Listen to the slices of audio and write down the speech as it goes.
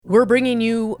We're bringing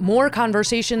you more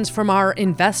conversations from our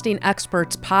Investing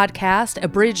Experts podcast,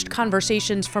 abridged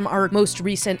conversations from our most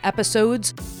recent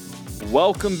episodes.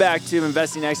 Welcome back to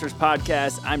Investing Experts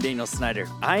podcast. I'm Daniel Snyder.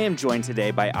 I am joined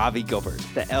today by Avi Gilburt,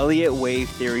 the Elliott Wave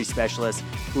Theory specialist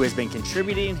who has been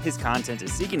contributing his content to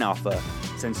Seeking Alpha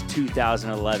since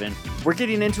 2011. We're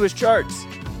getting into his charts,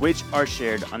 which are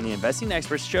shared on the Investing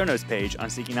Experts show notes page on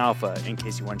Seeking Alpha in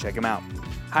case you want to check them out,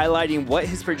 highlighting what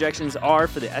his projections are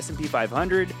for the S&P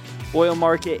 500, oil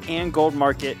market, and gold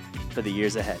market for the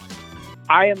years ahead.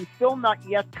 I am still not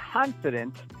yet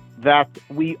confident that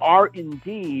we are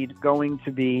indeed going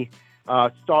to be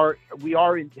have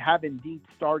indeed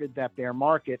started that bear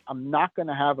market. I'm not going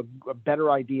to have a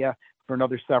better idea for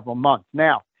another several months.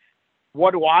 Now,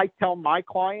 what do I tell my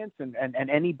clients and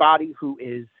anybody who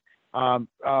is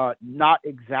not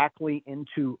exactly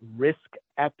into risk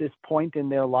at this point in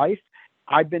their life?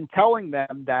 I've been telling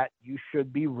them that you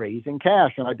should be raising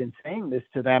cash, and I've been saying this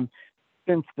to them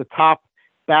since the top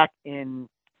back in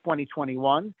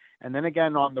 2021, and then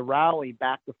again on the rally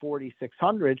back to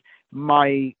 4,600.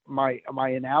 My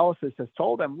analysis has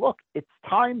told them, look, it's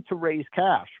time to raise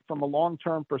cash from a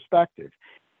long-term perspective.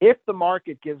 If the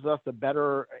market gives us a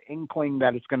better inkling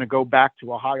that it's going to go back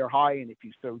to a higher high, and if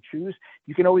you so choose,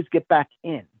 you can always get back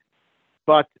in.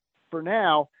 But for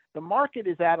now, the market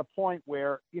is at a point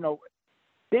where,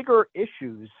 bigger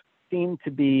issues seem to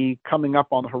be coming up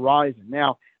on the horizon.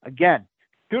 Now, again,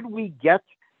 should we get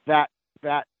that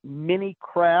mini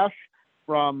crash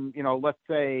from, let's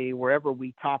say wherever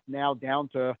we top now down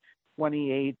to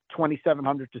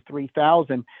 2,700 to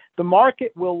 3,000, the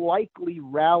market will likely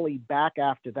rally back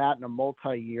after that in a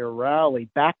multi-year rally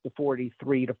back to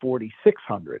 43 to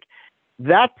 4,600.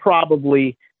 That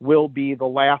probably will be the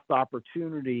last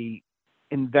opportunity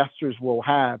investors will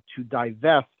have to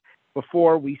divest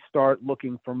before we start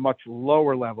looking for much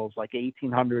lower levels like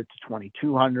 1,800 to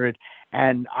 2,200.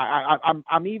 And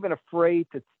I'm even afraid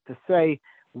to say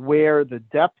where the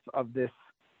depth of this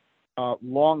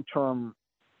long-term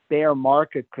bear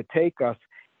market could take us.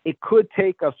 It could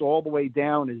take us all the way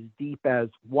down as deep as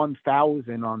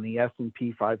 1,000 on the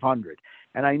S&P 500.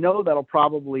 And I know that'll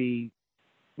probably,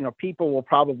 people will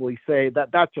probably say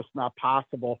that that's just not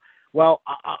possible. Well,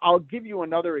 I'll give you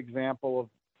another example of,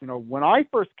 when I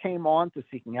first came on to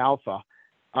Seeking Alpha,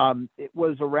 it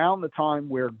was around the time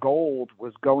where gold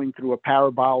was going through a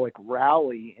parabolic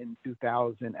rally in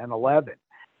 2011.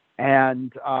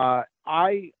 And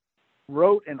I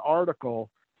wrote an article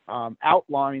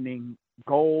outlining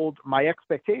gold, my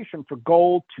expectation for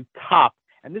gold to top.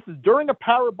 And this is during a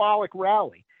parabolic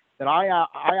rally that I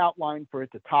outlined for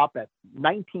it to top at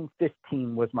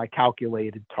 1915 was my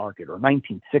calculated target, or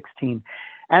 1916.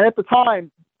 And at the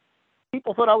time,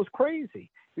 people thought I was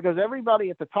crazy because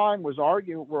everybody at the time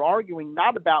were arguing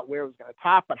not about where it was going to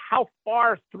top, but how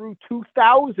far through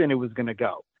 2000 it was going to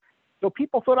go. So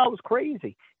people thought I was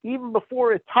crazy. Even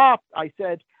before it topped, I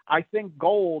said, I think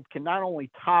gold can not only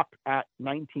top at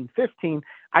 1915,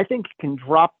 I think it can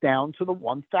drop down to the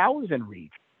 1,000 region.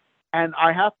 And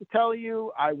I have to tell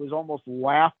you, I was almost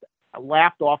laughed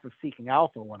off of Seeking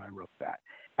Alpha when I wrote that.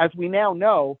 As we now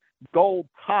know, gold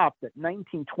topped at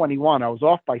 1921. I was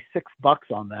off by $6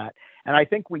 on that, and I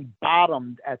think we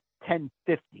bottomed at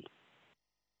 1050,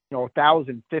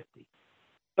 1,050.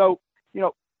 So,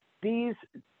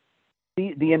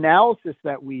 the analysis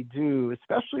that we do,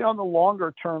 especially on the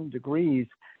longer term degrees,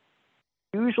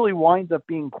 usually winds up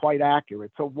being quite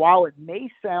accurate. So while it may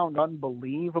sound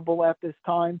unbelievable at this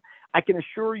time, I can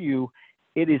assure you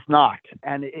it is not.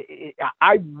 And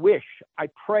I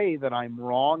pray that I'm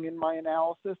wrong in my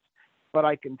analysis, but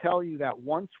I can tell you that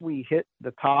once we hit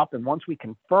the top and once we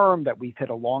confirm that we've hit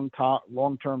a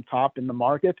long-term top in the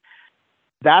market,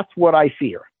 that's what I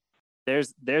fear.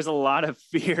 There's a lot of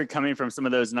fear coming from some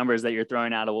of those numbers that you're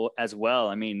throwing out as well.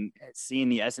 I mean, seeing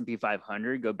the S&P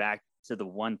 500 go back to the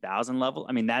 1,000 level,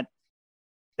 I mean, that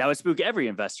would spook every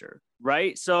investor,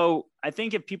 right? So I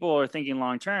think if people are thinking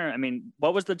long-term, I mean,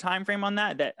 what was the time frame on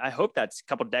that? That I hope that's a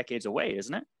couple of decades away,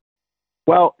 isn't it?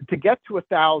 Well, to get to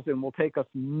 1,000 will take us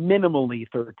minimally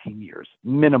 13 years.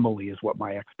 Minimally is what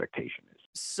my expectation is.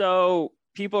 So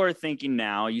people are thinking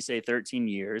now, you say 13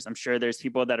 years. I'm sure there's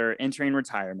people that are entering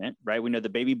retirement, right? We know the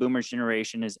baby boomers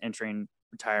generation is entering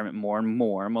retirement more and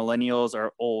more. Millennials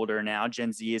are older now.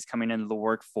 Gen Z is coming into the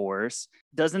workforce.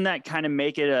 Doesn't that kind of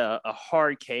make it a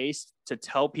hard case to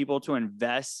tell people to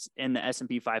invest in the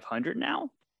S&P 500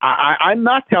 now? I'm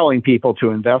not telling people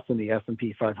to invest in the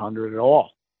S&P 500 at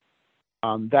all.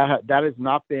 That has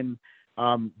not been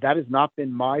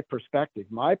my perspective.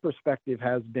 My perspective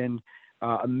has been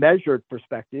a measured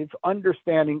perspective,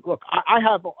 understanding. Look, I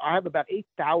have about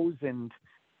 8,000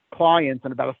 clients,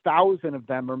 and about 1,000 of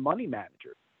them are money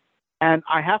managers. And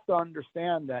I have to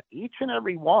understand that each and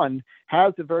every one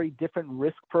has a very different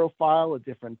risk profile, a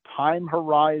different time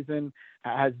horizon,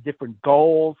 has different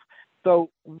goals. So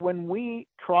when we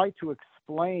try to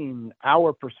explain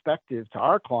our perspective to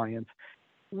our clients,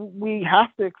 we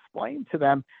have to explain to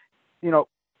them,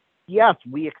 yes,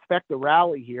 we expect a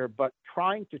rally here, but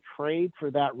trying to trade for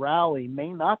that rally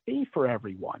may not be for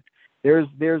everyone. There's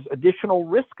additional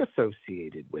risk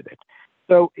associated with it.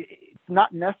 So it's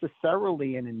not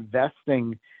necessarily an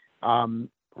investing,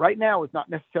 right now it's not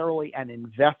necessarily an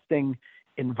investing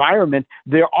environment.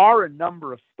 There are a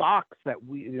number of stocks that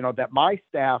that my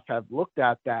staff have looked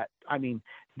at that,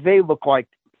 they look like,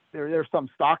 there's some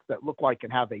stocks that look like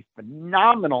can have a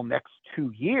phenomenal next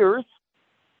 2 years,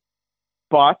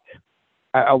 but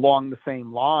along the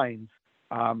same lines,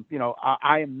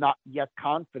 I am not yet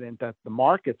confident that the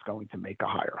market's going to make a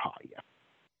higher high yet.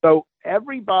 So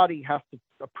everybody has to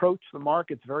approach the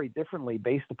markets very differently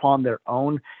based upon their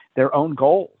own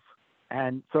goals.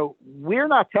 And so we're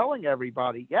not telling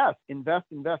everybody, yes, invest,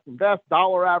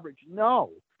 dollar average. No,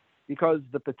 because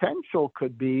the potential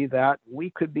could be that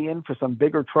we could be in for some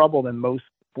bigger trouble than most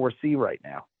foresee right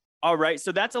now. All right.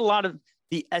 So that's a lot of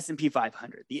the S&P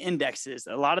 500, the indexes,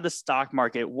 a lot of the stock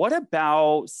market. What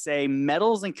about, say,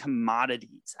 metals and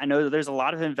commodities? I know that there's a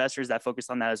lot of investors that focus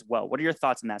on that as well. What are your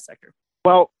thoughts in that sector?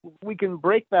 Well, we can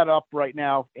break that up right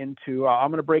now into,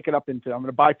 I'm going to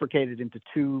bifurcate it into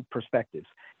two perspectives.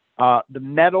 The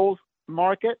metals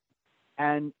market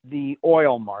and the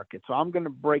oil market. So I'm going to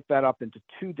break that up into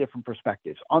two different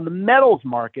perspectives. On the metals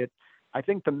market, I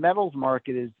think the metals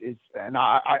market is and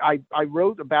I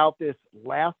wrote about this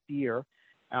last year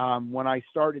when I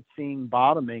started seeing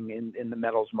bottoming in the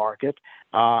metals market.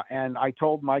 And I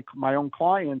told my own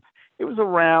clients, it was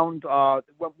around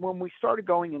when we started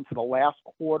going into the last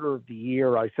quarter of the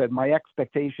year, I said, my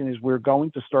expectation is we're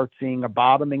going to start seeing a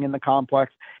bottoming in the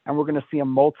complex, and we're going to see a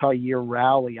multi-year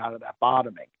rally out of that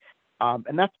bottoming.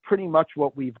 And that's pretty much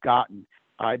what we've gotten.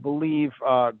 I believe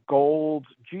gold,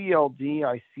 GLD,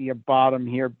 I see a bottom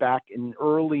here back in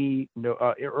early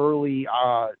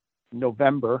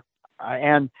November.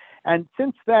 And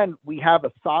since then, we have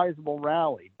a sizable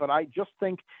rally. But I just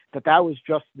think that was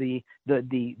just the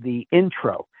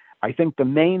intro. I think the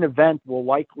main event will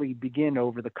likely begin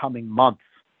over the coming months.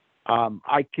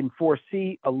 I can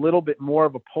foresee a little bit more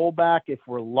of a pullback if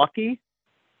we're lucky.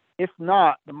 If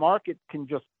not, the market can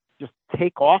just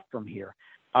take off from here.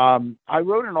 I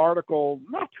wrote an article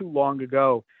not too long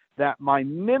ago that my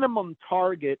minimum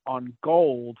target on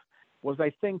gold was,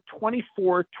 I think,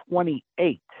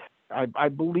 24.28. I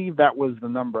believe that was the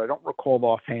number. I don't recall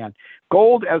offhand.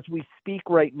 Gold, as we speak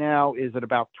right now, is at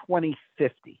about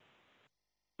 20.50.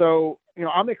 So,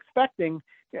 I'm expecting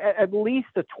at least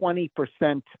a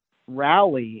 20%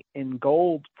 rally in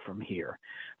gold from here.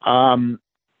 And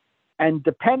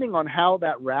depending on how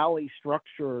that rally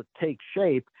structure takes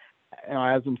shape,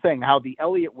 as I'm saying, how the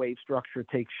Elliott wave structure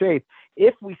takes shape,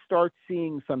 if we start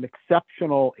seeing some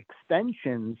exceptional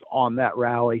extensions on that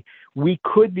rally, we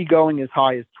could be going as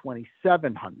high as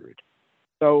 2,700.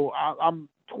 So I'm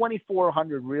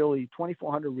 2,400 really,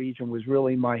 2,400 region was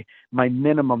really my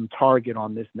minimum target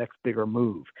on this next bigger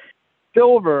move.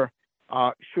 Silver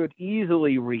should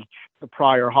easily reach the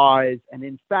prior highs. And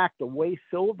in fact, the way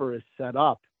silver is set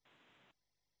up,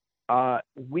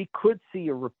 we could see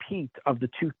a repeat of the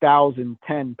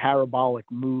 2010 parabolic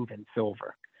move in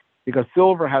silver, because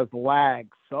silver has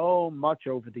lagged so much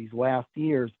over these last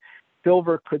years.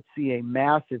 Silver could see a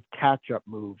massive catch-up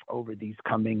move over these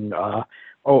coming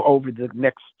over the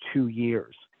next 2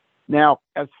 years. Now,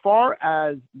 as far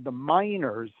as the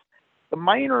miners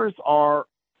are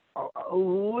a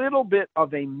little bit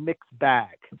of a mixed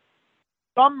bag.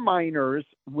 Some miners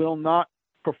will not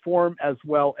perform as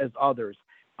well as others.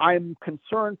 I'm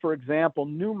concerned, for example,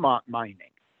 Newmont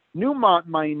Mining. Newmont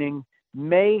Mining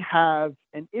may have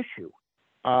an issue.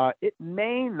 It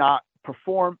may not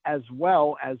perform as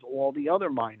well as all the other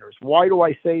miners. Why do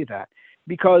I say that?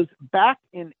 Because back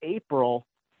in April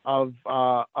of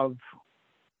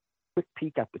quick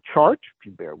peek at the chart, if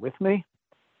you bear with me.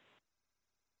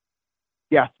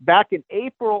 Yes, back in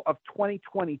April of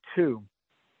 2022,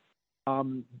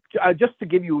 just to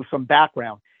give you some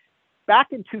background,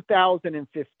 back in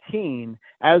 2015,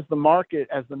 as the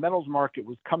metals market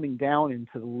was coming down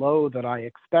into the low that I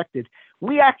expected,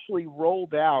 we actually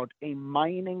rolled out a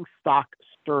mining stock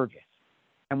service,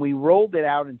 and we rolled it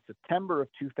out in September of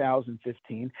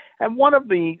 2015. And one of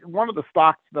the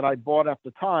stocks that I bought at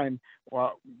the time,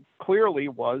 clearly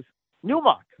was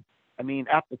Newmont. I mean,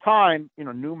 at the time,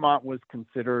 Newmont was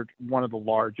considered one of the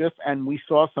largest, and we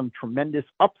saw some tremendous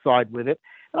upside with it.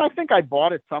 And I think I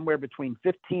bought it somewhere between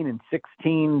 $15 and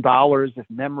 $16, if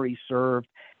memory served.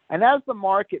 And as the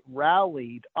market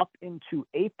rallied up into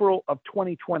April of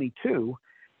 2022,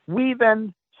 we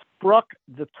then struck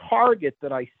the target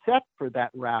that I set for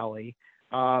that rally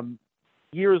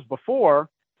years before.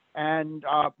 And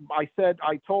I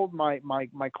told my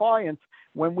clients,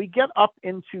 when we get up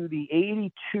into the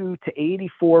 82 to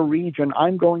 84 region,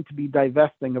 I'm going to be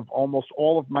divesting of almost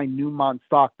all of my Newmont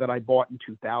stock that I bought in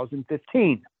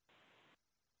 2015.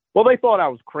 Well, they thought I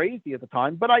was crazy at the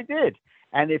time, but I did.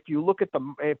 And if you look at the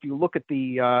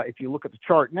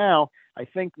chart now, I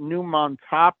think Newmont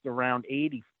topped around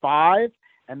 85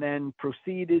 and then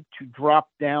proceeded to drop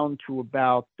down to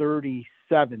about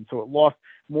 37. So it lost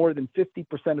more than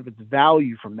 50% of its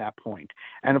value from that point.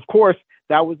 And of course,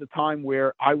 that was a time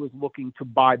where I was looking to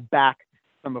buy back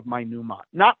some of my Newmont.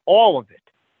 Not all of it,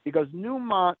 because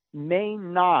Newmont may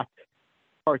not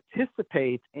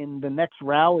participate in the next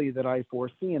rally that I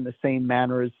foresee in the same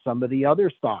manner as some of the other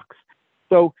stocks.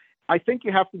 So I think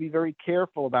you have to be very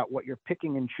careful about what you're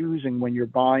picking and choosing when you're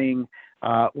buying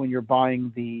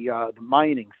the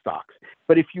mining stocks.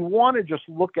 But if you want to just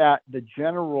look at the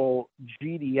general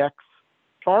GDX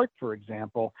chart, for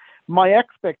example, my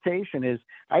expectation is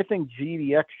I think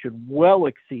GDX should well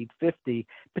exceed 50,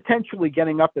 potentially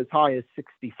getting up as high as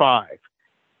 65.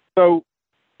 So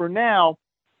for now,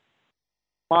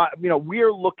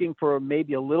 we're looking for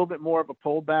maybe a little bit more of a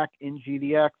pullback in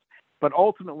GDX, but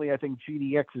ultimately I think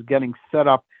GDX is getting set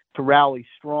up to rally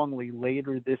strongly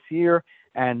later this year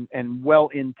and well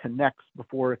into next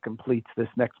before it completes this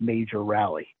next major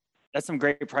rally. That's some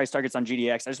great price targets on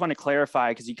GDX. I just want to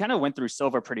clarify, because you kind of went through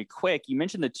silver pretty quick. You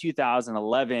mentioned the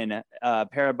 2011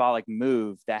 parabolic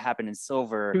move that happened in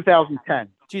silver. 2010.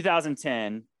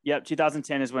 2010. Yep,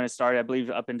 2010 is when it started, I believe,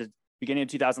 up into beginning of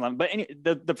 2011.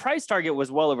 But the price target was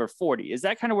well over 40. Is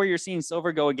that kind of where you're seeing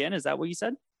silver go again? Is that what you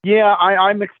said? Yeah,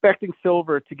 I'm expecting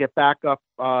silver to get back up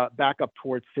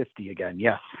towards 50 again.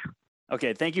 Yes.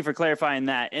 Okay, thank you for clarifying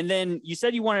that. And then you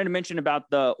said you wanted to mention about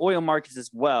the oil markets as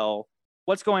well.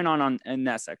 What's going on in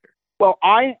that sector? Well,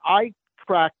 I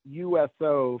track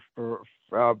USO for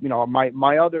some of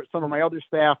my other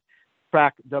staff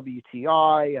track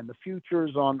WTI and the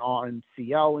futures on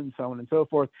CL and so on and so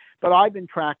forth. But I've been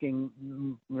tracking,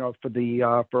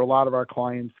 for a lot of our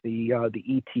clients, the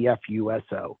ETF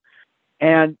USO,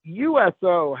 and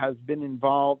USO has been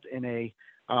involved in a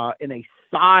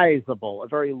sizable, a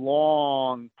very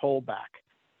long pullback.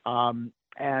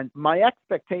 And my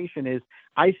expectation is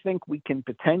I think we can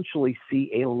potentially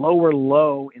see a lower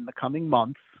low in the coming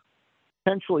months,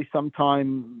 potentially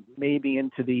sometime maybe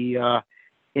into the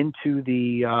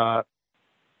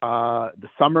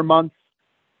summer months.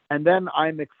 And then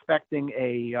I'm expecting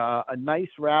a nice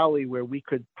rally where we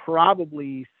could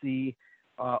probably see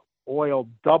oil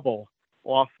double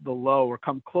off the low, or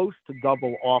come close to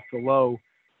double off the low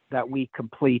that we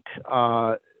complete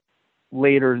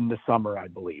later in the summer, I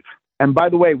believe. And by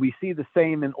the way, we see the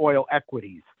same in oil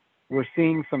equities. We're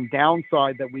seeing some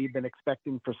downside that we've been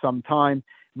expecting for some time.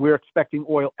 We're expecting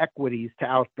oil equities to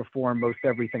outperform most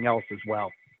everything else as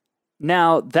well.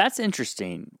 Now, that's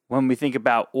interesting when we think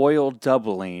about oil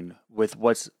doubling with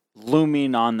what's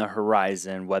looming on the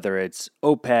horizon, whether it's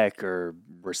OPEC or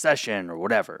recession or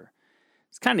whatever.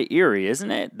 It's kind of eerie,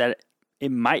 isn't it, that it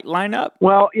might line up?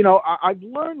 Well, I've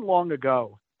learned long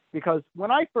ago, because when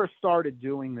I first started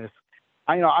doing this,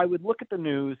 I would look at the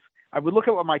news, I would look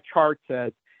at what my chart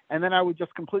says, and then I would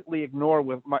just completely ignore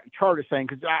what my chart is saying,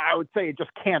 because I would say it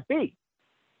just can't be.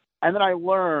 And then I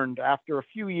learned, after a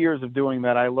few years of doing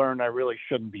that, I really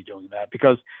shouldn't be doing that,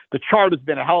 because the chart has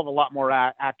been a hell of a lot more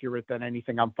accurate than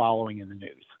anything I'm following in the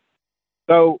news.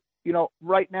 So,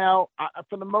 right now,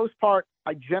 for the most part,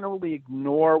 I generally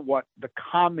ignore what the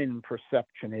common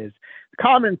perception is. The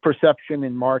common perception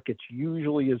in markets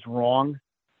usually is wrong.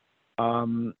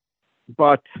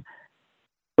 But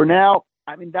for now,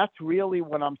 that's really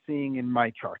what I'm seeing in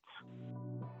my charts.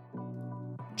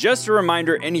 Just a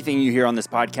reminder, anything you hear on this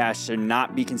podcast should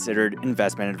not be considered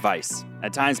investment advice.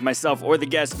 At times, myself or the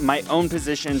guest might own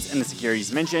positions in the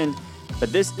securities mentioned,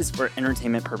 but this is for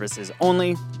entertainment purposes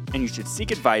only, and you should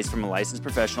seek advice from a licensed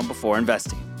professional before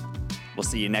investing. We'll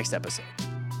see you next episode.